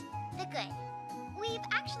 First, the good. We've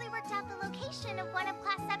actually worked out the location of one of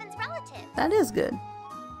Class 7's relatives. That is good.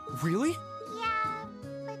 Really? Yeah,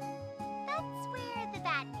 but that's where the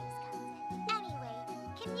bad news comes in. Anyway,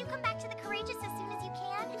 can you come back to the Courageous as soon as you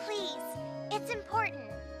can? Please, it's important.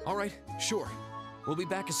 All right, sure. We'll be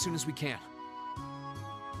back as soon as we can.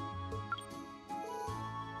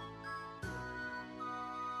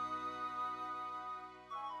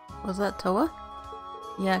 Was that Toa?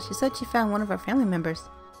 Yeah, she said she found one of our family members.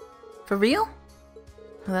 For real?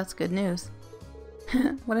 Well, that's good news.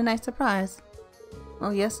 What a nice surprise.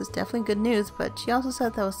 Well, yes, it's definitely good news, but she also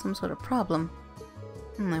said that was some sort of problem.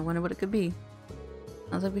 I wonder what it could be.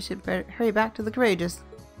 Sounds like we should hurry back to the Courageous.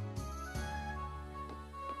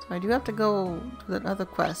 So I do have to go to that other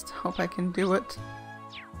quest. Hope I can do it.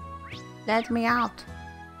 Let me out.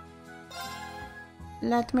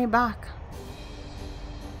 Let me back.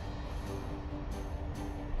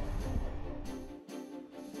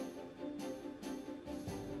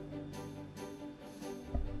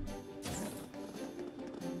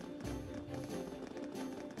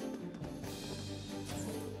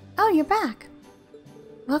 Oh, you're back.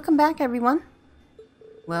 Welcome back, everyone.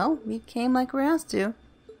 Well, we came like we're asked to.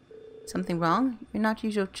 Something wrong? You're not your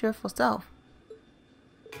usual cheerful self.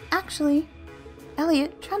 Actually,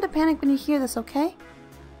 Elliot, try not to panic when you hear this, okay?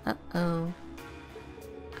 Uh-oh.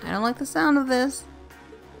 I don't like the sound of this.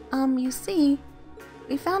 You see,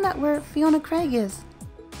 we found out where Fiona Craig is.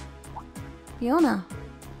 Fiona?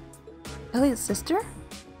 Elliot's sister?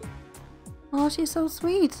 Oh, she's so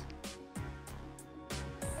sweet.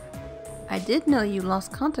 I did know you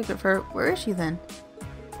lost contact with her. Where is she then?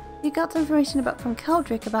 We got some information from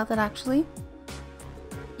Keldrick about that actually.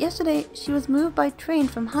 Yesterday, she was moved by train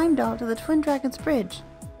from Heimdall to the Twin Dragons Bridge.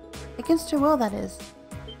 Against her will, that is.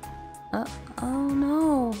 Oh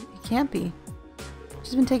no, it can't be.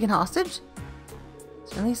 She's been taken hostage?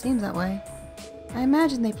 Certainly seems that way. I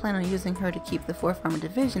imagine they plan on using her to keep the 4th Armored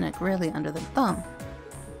Division at Corellia under their thumb.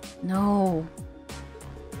 No.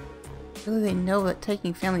 Really, they know that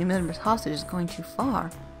taking family members hostage is going too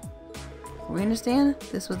far. We understand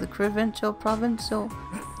this was the provincial.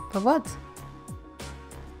 But what?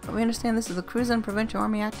 But we understand this is the cruiser and provincial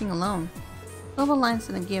army acting alone. Global Alliance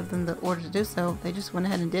didn't give them the order to do so, they just went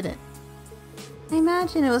ahead and did it. I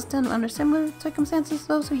imagine it was done under similar circumstances to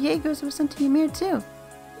those who Jaegers were sent to Ymir too.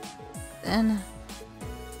 Then...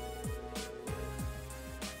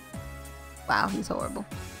 Wow, he's horrible.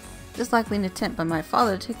 This likely an attempt by my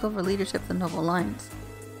father to take over leadership of the Noble Alliance.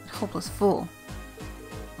 A hopeless fool.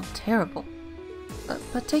 Oh, terrible.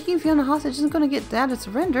 But taking Fiona hostage isn't going to get Dad to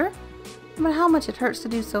surrender. No matter how much it hurts to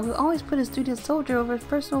do so, he'll always put his duty as a soldier over his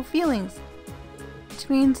personal feelings. Which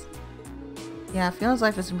means... Yeah, Fiona's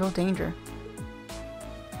life is in real danger.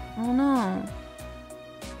 Oh no.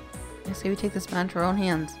 I say we take this matter into our own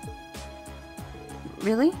hands.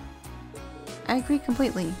 Really? I agree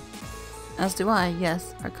completely. As do I,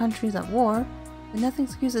 yes. Our country is at war, but nothing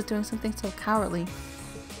excuses doing something so cowardly.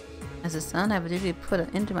 As a son, I have a duty to put an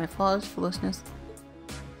end to my father's foolishness.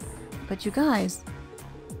 But you guys...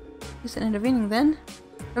 You said intervening then?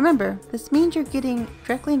 Remember, this means you're getting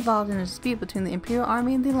directly involved in a dispute between the Imperial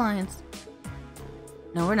Army and the Alliance.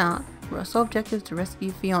 No, we're not. Our sole objective is to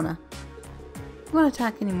rescue Fiona. We won't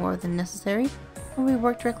attack any more than necessary, and we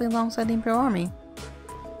work directly alongside the Imperial Army.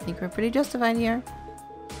 I think we're pretty justified here.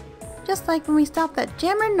 Just like when we stopped that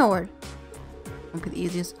jammer Nord. Won't be the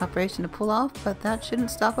easiest operation to pull off, but that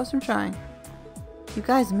shouldn't stop us from trying. You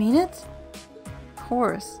guys mean it? Of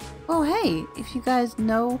course. Oh hey, if you guys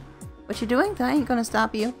know what you're doing, then I ain't gonna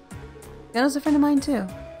stop you. Fiona's a friend of mine too.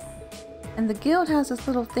 And the guild has this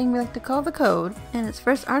little thing we like to call the Code, and its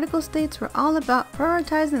first article states we're all about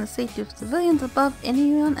prioritizing the safety of civilians above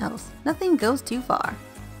anyone else. Nothing goes too far.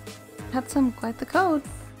 That's quite the code.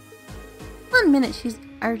 One minute she's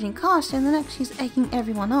urging caution, the next she's egging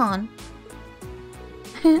everyone on.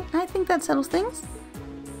 I think that settles things.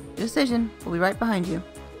 Your decision. We'll be right behind you.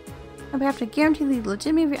 And we have to guarantee the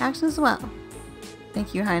legitimacy of your actions as well.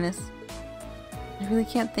 Thank you, Your Highness. I really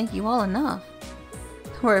can't thank you all enough.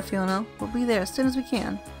 Don't worry, Fiona. We'll be there as soon as we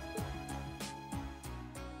can.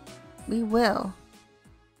 We will.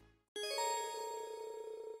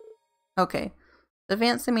 Okay.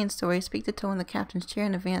 Advance the main story. Speak to Toe in the captain's chair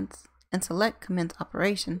in advance and select commence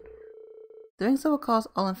operation. Doing so will cause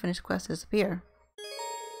all unfinished quests to disappear.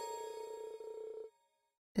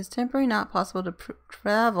 It's temporarily not possible to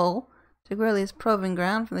travel to Grelia's proving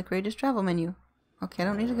ground from the Courageous Travel menu. Okay, I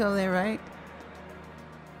don't need to go there, right?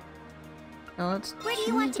 So let's Where do you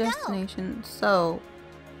choose want to go? destination. So,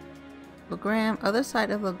 Legram, other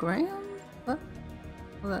side of Legram? What?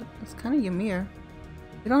 Well, that's kind of Ymir.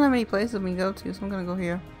 We don't have any places we can go to, so I'm gonna go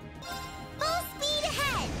here. Full speed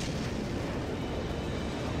ahead!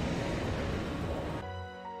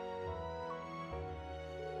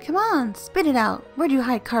 Come on, spit it out. Where'd you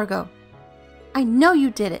hide cargo? I know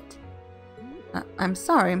you did it. I'm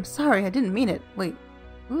sorry, I didn't mean it. Wait,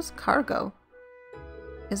 who's Cargo?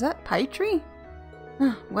 Is that Paitry?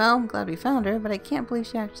 Well, I'm glad we found her, but I can't believe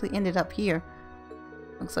she actually ended up here.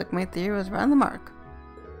 Looks like my theory was right on the mark.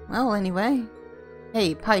 Well, anyway.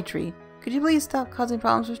 Hey, Paitry, could you please stop causing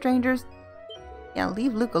problems for strangers? Yeah,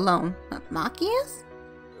 leave Luke alone. Machias?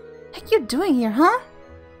 What are you doing here, huh?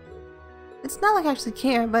 It's not like I actually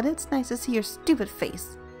care, but it's nice to see your stupid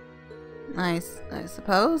face. Nice, I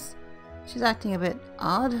suppose. She's acting a bit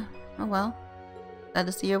odd. Oh well. Glad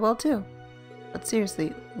to see her well too. But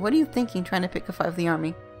seriously, what are you thinking trying to pick a fight with the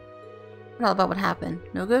army? What all about what happened?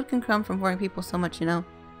 No good can come from worrying people so much, you know.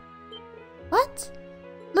 What?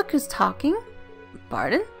 Look who's talking.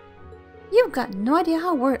 Pardon? You've got no idea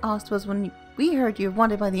how worried Oz was when we heard you were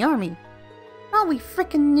wanted by the army. All we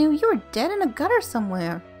frickin' knew you were dead in a gutter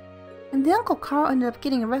somewhere. And the Uncle Carl ended up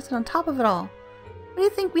getting arrested on top of it all. What do you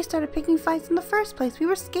think we started picking fights in the first place? We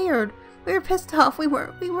were scared. We were pissed off. We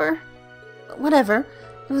were... Whatever.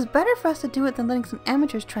 It was better for us to do it than letting some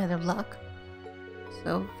amateurs try their luck.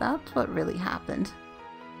 So that's what really happened.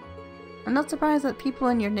 I'm not surprised that people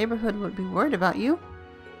in your neighborhood would be worried about you.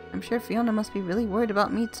 I'm sure Fiona must be really worried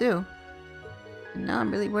about me too. And now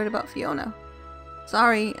I'm really worried about Fiona.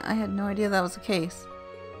 Sorry, I had no idea that was the case.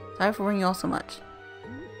 Sorry for worrying you all so much.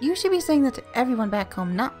 You should be saying that to everyone back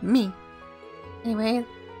home, not me. Anyway,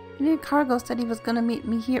 Kargos said he was gonna meet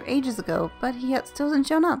me here ages ago, but he still hasn't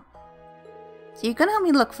shown up. So you're gonna help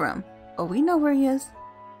me look for him. Oh, we know where he is.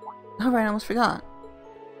 Alright, I almost forgot.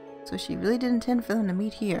 So she really did intend for them to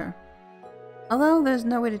meet here. Although there's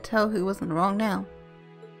no way to tell who was in the wrong now.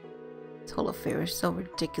 This whole affair is so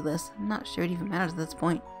ridiculous. I'm not sure it even matters at this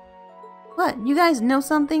point. What? You guys know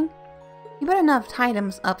something? You better not have tied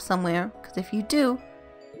him up somewhere, because if you do...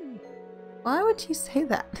 Why would she say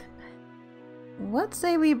that? What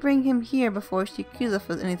say we bring him here before she accuses us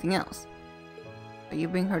of anything else? Or you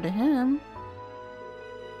bring her to him?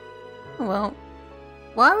 Well,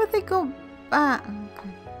 why would they go back? Okay.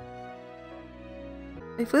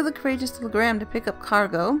 They flew the courageous telegram to pick up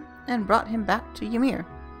cargo and brought him back to Ymir.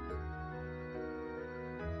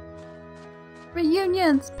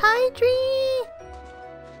 Reunions! Paitry!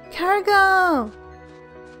 Cargo!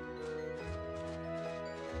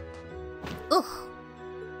 Ugh.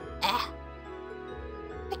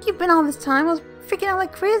 Like you've been all this time? I was freaking out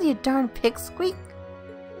like crazy, you darn pipsqueak.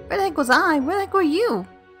 Where the heck was I? Where the heck were you?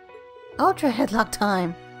 Ultra headlock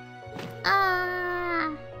time.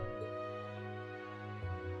 Ah!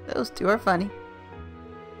 Those two are funny.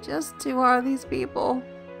 Just who are these people?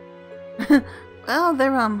 Well,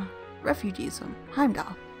 they're refugees from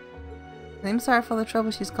Heimdall. I'm sorry for all the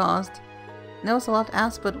trouble she's caused. I know it's a lot to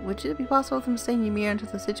ask, but would it be possible for them to stay in Ymir until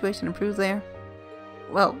the situation improves there?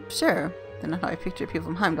 Well, sure. They're not how I picture people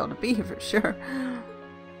from Heimdall to be, for sure.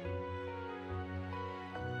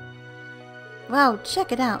 Wow,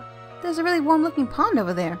 check it out. There's a really warm-looking pond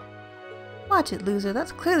over there. Watch it, loser.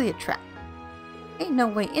 That's clearly a trap. Ain't no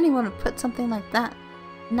way anyone would put something like that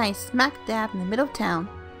nice smack dab in the middle of town.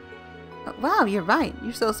 Wow, you're right.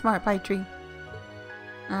 You're so smart, Paitry.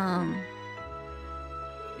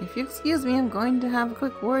 If you excuse me, I'm going to have a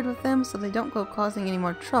quick word with them so they don't go causing any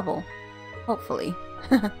more trouble. Hopefully.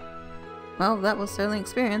 Well, that was certainly an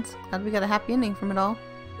experience. Glad we got a happy ending from it all.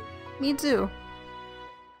 Me too.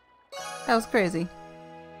 That was crazy.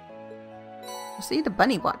 See, the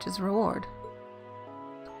bunny watch is a reward.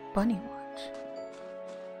 Bunny watch.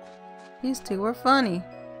 These two were funny.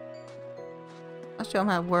 I'll show them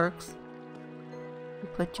how it works. You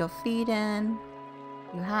put your feet in.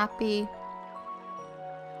 You happy?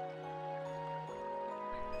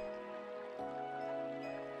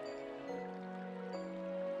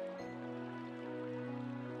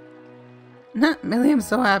 Millie, I'm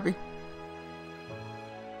so happy.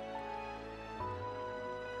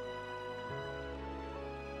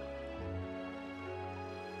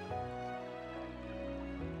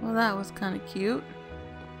 Well, that was kind of cute.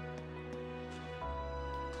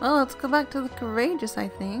 Well, let's go back to the Courageous, I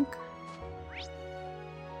think.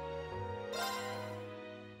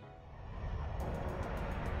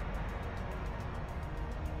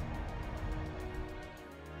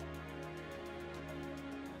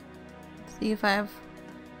 See if I have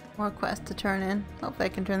more quests to turn in. Hopefully I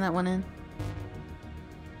can turn that one in.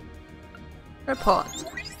 Report.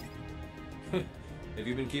 Have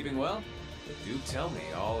you been keeping well? Do tell me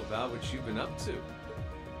all about what you've been up to.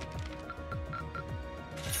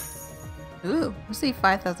 Ooh, receive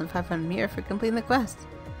 5,500 Ymir for completing the quest.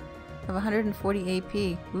 Have 140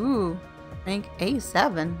 AP. Ooh, rank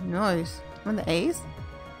A7. Nice. One of the A's?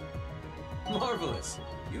 Marvelous.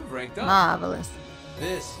 You've ranked up. Marvelous.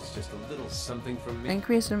 This is just a little something from me.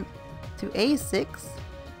 Increase to A6.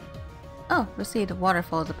 Oh, received a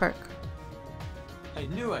waterfall as a perk. I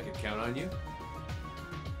knew I could count on you.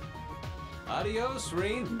 Adios,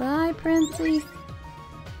 Reen. Bye, Princey.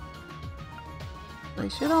 They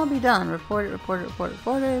should all be done. Reported, reported, reported,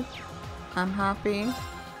 reported. I'm happy.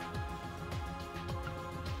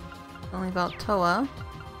 Only about Toa.